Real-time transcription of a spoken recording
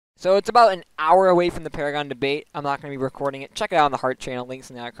So it's about an hour away from the Paragon debate. I'm not going to be recording it. Check it out on the Harth channel. Links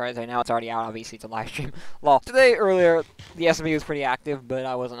in the cards right now. It's already out. Obviously, it's a live stream. Lol. Today, earlier, the SMP was pretty active, but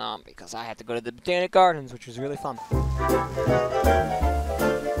I wasn't on because I had to go to the Botanic Gardens, which was really fun.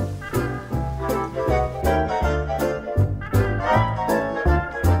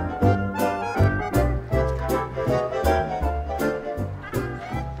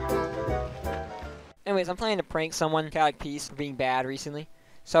 Anyways, I'm planning to prank someone, ChaoticPeace, for being bad recently.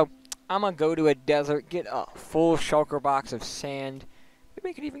 So, I'm gonna go to a desert, get a full shulker box of sand. Maybe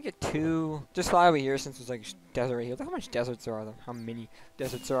I could even get 2. Just fly over here since there's like desert right here. Look how much deserts there are, though. How many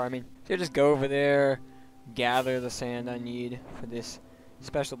deserts there are, I mean. So just go over there, gather the sand I need for this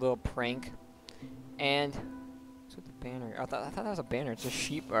special little prank. And, what's with the banner? I thought that was a banner. It's a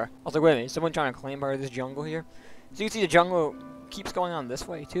sheep bar. I was like, wait a minute, is someone trying to claim part of this jungle here? So you can see the jungle keeps going on this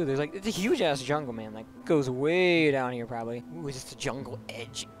way too. There's like, it's a huge ass jungle, man. Like, goes way down here probably. Ooh, is this the jungle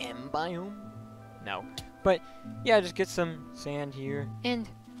edge M biome? No. But yeah, just get some sand here, and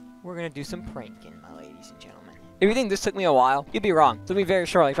we're gonna do some pranking, my ladies and gentlemen. If you think this took me a while, you'd be wrong. It took me very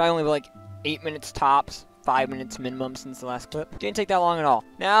short. Like, probably only like 8 minutes tops, 5 minutes minimum since the last clip. Didn't take that long at all.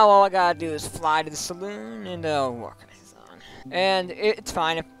 Now all I gotta do is fly to the saloon and Warcries is on. And it's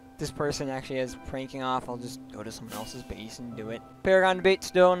fine if this person actually is pranking off. I'll just go to someone else's base and do it. Paragon debate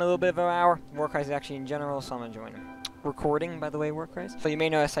still in a little bit of an hour. Warcries actually in general, so I'm gonna join him. Recording, by the way, Warcries. So you may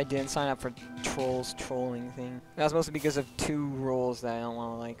notice I didn't sign up for trolling thing. That's mostly because of 2 rules that I don't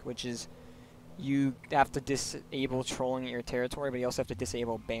want to like, which is you have to disable trolling at your territory, but you also have to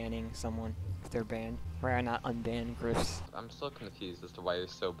disable banning someone if they're banned. Right, not unban Griffs. I'm still confused as to why you're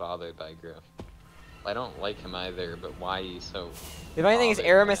so bothered by Griff. I don't like him either, but why are you so... If anything, is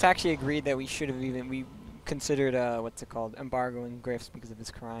Aramis actually agreed that we should have we considered, what's it called, embargoing Griffs because of his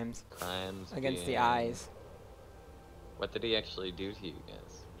crimes. Crimes against the eyes. What did he actually do to you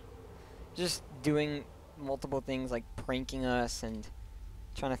guys? Just doing multiple things like pranking us and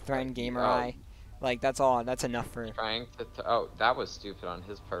trying to threaten Gamer Eye. Like, that's all, that's enough for... Trying to... oh, that was stupid on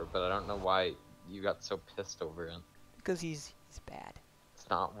his part, but I don't know why you got so pissed over him. Because he's bad. It's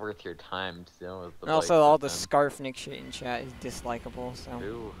not worth your time to deal with the... And also, all the Sarfnic shit in chat is dislikable, so...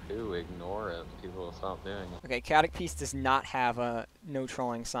 Ignore it. People will stop doing it. Okay, ChaoticPeace does not have a no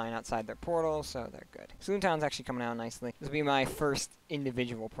trolling sign outside their portal, so they're good. Town's actually coming out nicely. This will be my first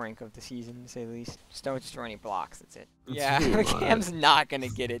individual prank of the season, to say the least. Just don't destroy any blocks, that's it. Yeah, Cam's not gonna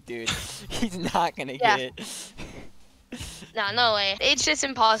get it, dude. He's not gonna get it. Nah, no way. It's just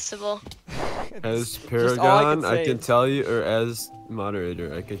impossible. As Paragon, I can tell you, or as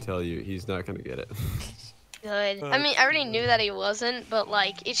moderator, I can tell you, he's not gonna get it. Good. I mean, I already knew that he wasn't, but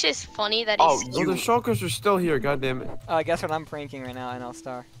like, it's just funny that he's... Oh, the shulkers are still here, goddammit. Guess what I'm pranking right now,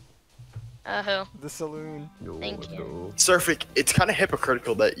 NL-Star? Who? The saloon. Thank you. Sarfnic, it's kind of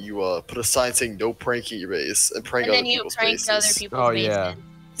hypocritical that you put a sign saying no pranking your base and prank other people's bases. Other people's bases. Yeah.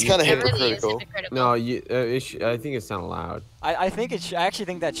 It's kind of hypocritical. Really is hypocritical. No, I think it's not allowed. I think it I actually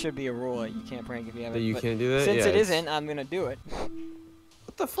think that should be a rule. Like, you can't prank if you haven't. You can't do that? Since yeah, it isn't, I'm gonna do it.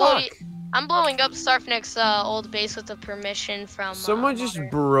 What the fuck? I'm blowing up Sarfnic's old base with the permission from... Someone just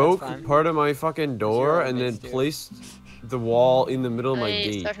broke part of my fucking door and then placed the wall in the middle of my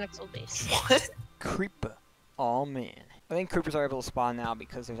gate. Sarfnic's old base. What? Creeper. Oh man. I think creepers are able to spawn now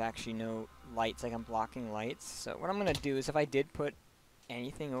because there's actually no lights, like I'm blocking lights. So what I'm gonna do is if I did put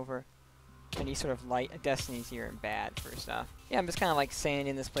anything over any sort of light, Destiny's here and bad for stuff. Yeah, I'm just kind of like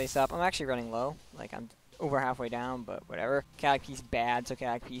sanding this place up. I'm actually running low. Like, I'm over halfway down, but whatever. ChaoticPeace bad, so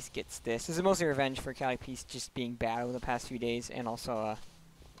ChaoticPeace gets this. This is mostly revenge for ChaoticPeace just being bad over the past few days, and also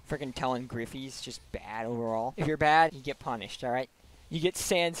freaking telling Griffy's just bad overall. If you're bad, you get punished, alright? You get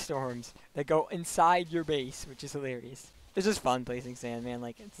sandstorms that go inside your base, which is hilarious. It's just fun placing sand, man.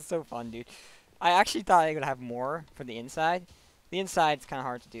 Like, it's so fun, dude. I actually thought I would have more for the inside. The inside's kind of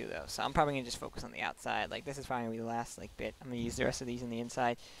hard to do, though, so I'm probably going to just focus on the outside. Like, this is probably going to be the last, like, bit. I'm going to use the rest of these in the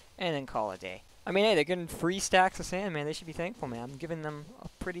inside, and then call it a day. I mean, hey, they're getting free stacks of sand, man. They should be thankful, man. I'm giving them a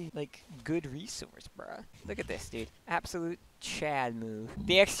pretty, like, good resource, bruh. Look at this, dude. Absolute Chad move.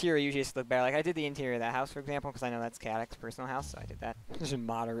 The exterior usually just look better. Like, I did the interior of that house, for example, because I know that's Chaotic's personal house, so I did that. Just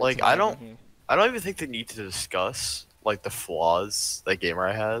moderate. Like, I don't even think they need to discuss, like, the flaws that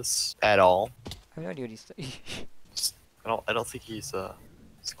Gamer has at all. I have no idea what he's I don't think he's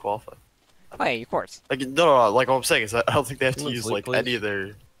qualified. Oh, yeah, of course. Like, no, like what I'm saying is I don't think they have to use like any of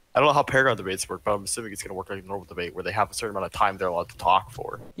their... I don't know how Paragon debates work, but I'm assuming it's gonna work like a normal debate where they have a certain amount of time they're allowed to talk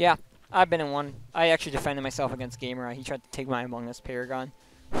for. Yeah, I've been in one. I actually defended myself against Gamer. He tried to take my Among Us Paragon.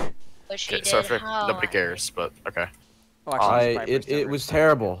 Okay, so nobody cares, but okay. Oh, actually, it was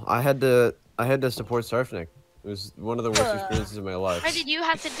terrible. I had to support Sarfnic. It was one of the worst experiences of my life. Why did you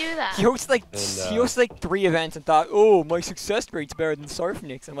have to do that? He hosts like And, he hosts like 3 events and thought, oh, my success rate's better than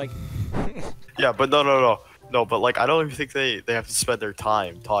Sarfnic's. I'm like, Yeah, but no. But like, I don't even think they have to spend their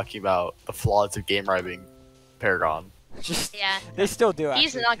time talking about the flaws of game writing Paragon. just Yeah. they still do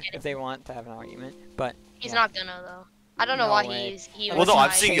He's actually, not getting. if they want to have an argument, but He's yeah. not gonna though. I don't know No why way. he Well, was no, I'm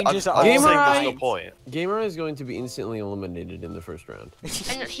trying. saying Changes I'm all saying there's sides. no point. Gamer is going to be instantly eliminated in the first round.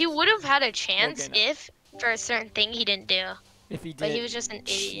 And he would have had a chance Okay, no. if, for a certain thing, he didn't do. If he did, But he was just an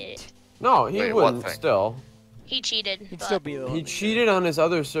idiot. No, he Wait, what wouldn't. thing? Still, He cheated. he'd but- still be the he cheated on his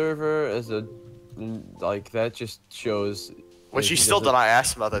other server as a like that. Just shows. Which he he still doesn't- did. I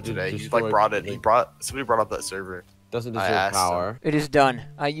asked him about that He today. He destroyed- like brought it. Somebody brought up that server. Doesn't I deserve asked him. power. It is done.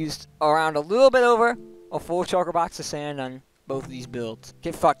 I used around a little bit over a full choker box of sand on both of these builds.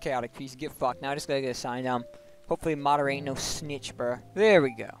 Get fucked, ChaoticPeace. Get fucked. Now I just gotta get a sign down. Hopefully moderate ain't no snitch, bruh. There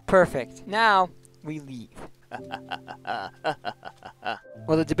we go. Perfect. Now we leave.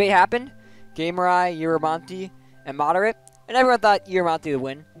 Well, the debate happened. Gamerai, Euromonte, and Moderate, and everyone thought Euromonte would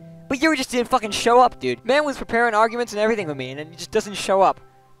win. But Yuri just didn't fucking show up, dude. Man was preparing arguments and everything with me, and then he just doesn't show up.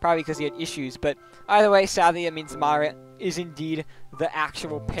 Probably because he had issues, but either way, sadly, it means Moderate is indeed the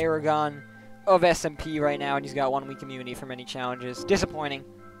actual Paragon of SMP right now, and he's got 1 week immunity from any challenges. Disappointing,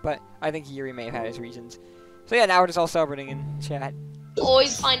 but I think Yuri may have had his reasons. So yeah, now we're just all celebrating in chat.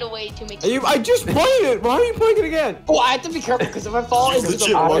 Always find a way to make. I just played it. Why are you playing it again? Oh, I have to be careful because if I fall into the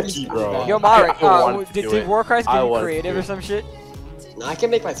legit water, lucky, bro. Yo, Moderate, I want to did do it. Warcries I give you want to creative do or it. some shit? No, I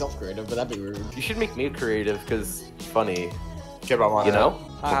can make myself creative, but that'd be rude. You should make me creative because it's funny, Get about my you know?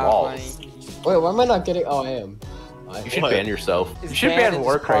 The Haha, walls. funny. Wait, why am I not getting? Oh, I am. You should What? ban yourself. It's You should banned ban and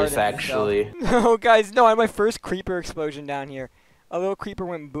discarded Warcries itself. actually. No, guys, no, I had my first creeper explosion down here. A little creeper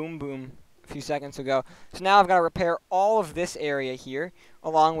went boom boom a few seconds ago. So now I've got to repair all of this area here,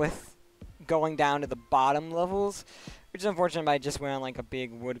 along with going down to the bottom levels, which is unfortunate, but I just went on like a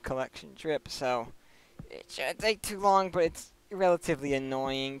big wood collection trip, so it shouldn't take too long, but it's relatively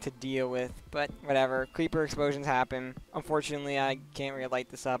annoying to deal with, but whatever. Creeper explosions happen. Unfortunately, I can't really light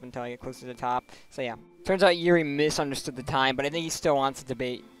this up until I get close to the top, so yeah. Turns out Yuri misunderstood the time, but I think he still wants to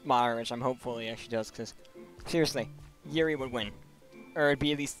debate Moderate, which I'm hopeful he actually does, because seriously, Yuri would win. Or it'd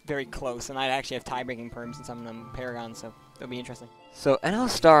be at least very close, and I'd actually have tie-breaking perms in some of them Paragons, so it'll be interesting. So NL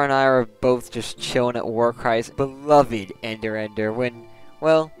Star and I are both just chilling at Warcry's beloved Ender when,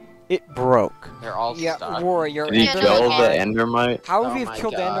 well, it broke. They're all Yeah, stuck. Warrior. Did he Yeah, no, kill the okay. Endermite? How Oh have you my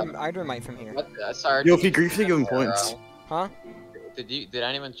killed the God. Endermite from here? What? Sorry. Yo, if you grief, give him points. Huh? Did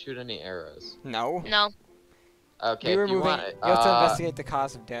anyone shoot any arrows? No. No. Okay, You if you you want, have to investigate the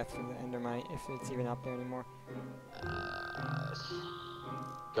cause of death for the Endermite, if it's even up there anymore.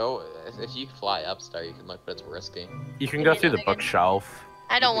 go if you fly upstart, you can look, but it's risky. You can go through the bookshelf.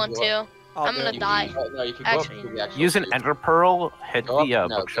 I don't You want can to. I'll I'm do gonna it. die. No, you can go Actually, up through the actual Use an chute. ender pearl, hit Go up, the no,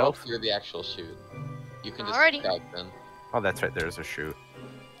 go up bookshelf. through the actual chute. You can just Alrighty. crouch in. Oh, that's right. There's a chute.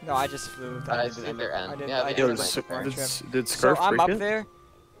 No, I just flew. I did see the Ender- their end. I did, Yeah, I they did have the like Warcry a- trip. Did So Scarf I'm break up it? there.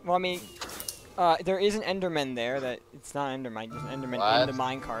 Well, I mean, there is an Enderman there. That it's not an Endermite. There's an Enderman What? in the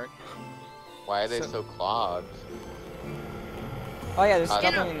minecart. Why are they So- so clogged? Oh yeah, there's Uh,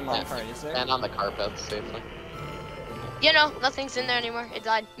 nothing in the yeah, minecart, is there? Stand on the carpet safely. You know, nothing's in there anymore. It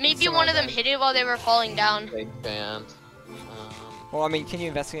died. Maybe Someone one of them died. hit it while they were falling down. Big band. Well, I mean, can you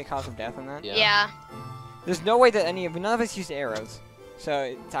investigate cause of death on that? Yeah. Yeah. There's no way that none of us used arrows, so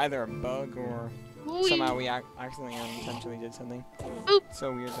it's either a bug or Ooh, somehow we accidentally unintentionally did something. Oop.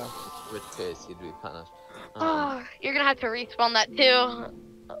 So weird though. Which case you'd be punished. Oh, you're gonna have to respawn that too.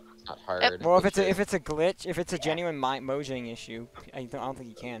 It's not hard. Well, if it's a glitch, if it's a genuine mojang issue, I don't think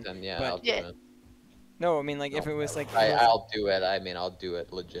you can. then yeah, but- I'll do Yeah. it. No, I mean like if it was like. I'll do it. I mean, I'll do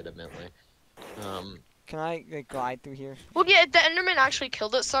it legitimately. Can I like, glide through here? Well, yeah, if the Enderman actually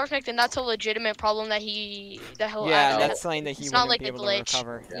killed it, Sarfnic, then that's a legitimate problem that he'll yeah, actually that's something that he It's wouldn't not like be a able glitch. to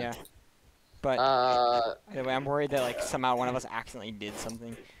recover. Yeah. Yeah. But anyway, I'm worried that like somehow one of us accidentally did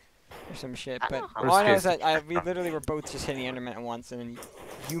something or some shit. I But don't know. all I know is Worst that we literally were both just hitting Enderman at once, and then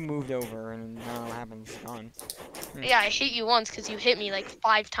you moved over, and I don't know what happened. It's gone. Yeah, I hit you once because you hit me like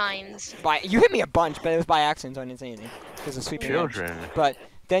 5 times. You hit me a bunch, but it was by accident, so I didn't say anything because of sweeping edge. Children. But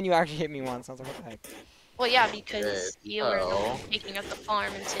then you actually hit me once. I was like, what the heck? Well, yeah, because Okay, you were the so- one taking up the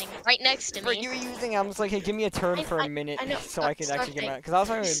farm and sitting right next to But me. you were using. I was like, hey, give me a turn for a I minute know, so I could stop actually get it. my. Because I was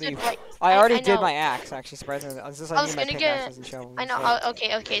You trying to stood leave. right- I already did know. my axe, actually, surprisingly. I was just like, I was my gonna pickaxes get- and shovels. I know. so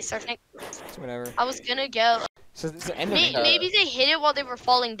Okay, Sarfnic. it's whatever. I was gonna go. So Enderman. Maybe they hit it while they were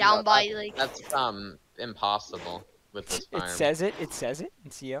falling down No, by like. That's impossible with this farm. It says it. It says it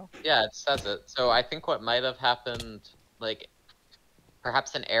in CO. Yeah, it says it. So I think what might have happened, like,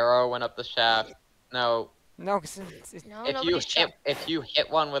 perhaps an arrow went up the shaft. No, No, because No, If nobody's if you hit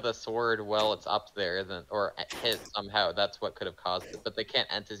one with a sword while it's up there, then or hit somehow, that's what could have caused it. But they can't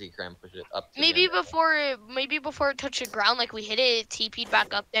entity cram push it up. To Maybe the end. before it touched the ground, like we hit it, TP'd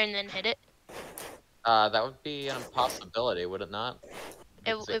back up there and then hit it. That would be an impossibility, would it not?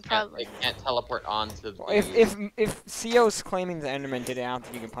 Because It probably. It can't teleport onto the. if CO's claiming the Enderman did it, I don't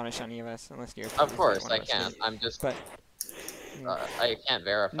think you can punish any of us unless you're. Of course, I can. I'm just. But I can't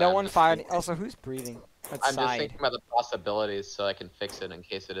verify. no I'm one just fired. thinking- Also, who's breathing? That's I'm just side. thinking about the possibilities so I can fix it in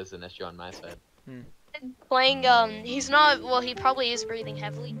case it is an issue on my side. Playing, he's not, well, he probably is breathing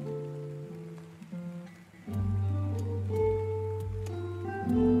heavily.